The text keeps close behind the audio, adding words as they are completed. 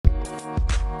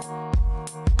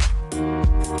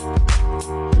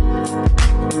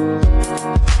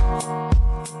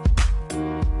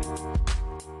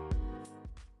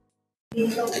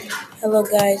Hello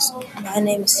guys, my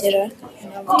name is Sira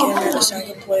and I'm a Ghanaian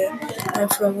soccer player. I'm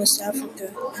from West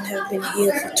Africa and have been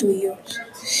here for 2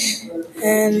 years.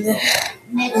 And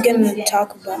I'm gonna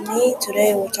talk about me.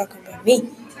 Today we'll talk about me.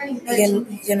 You're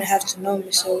gonna have to know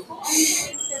me. So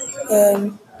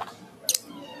um,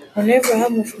 whenever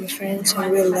I'm with my friends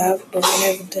I'm real loud, but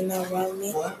whenever they're not around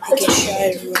me, I get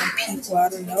shy around people I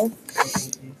don't know.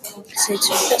 So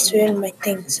that's really my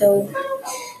thing. So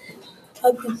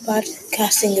I'll be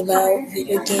podcasting about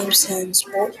video games and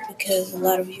sport because a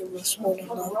lot of you love sport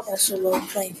and also love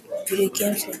playing video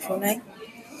games like Fortnite.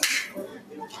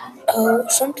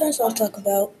 Sometimes I'll talk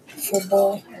about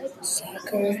football,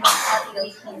 soccer,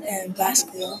 and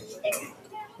basketball,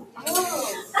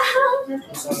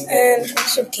 and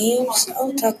also games.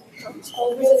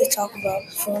 I'll really talk about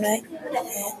Fortnite.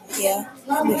 And yeah,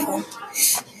 it'll be fun.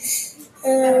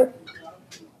 Uh,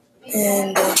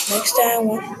 and next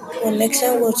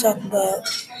time we'll talk about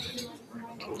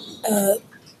uh,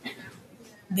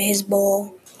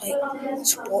 baseball, like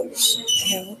sports,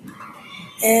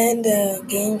 and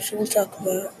games we'll talk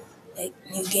about like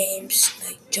new games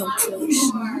like Jump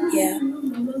Force. Yeah,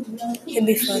 it'll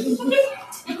be fun.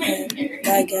 And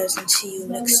bye guys and see you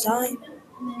next time.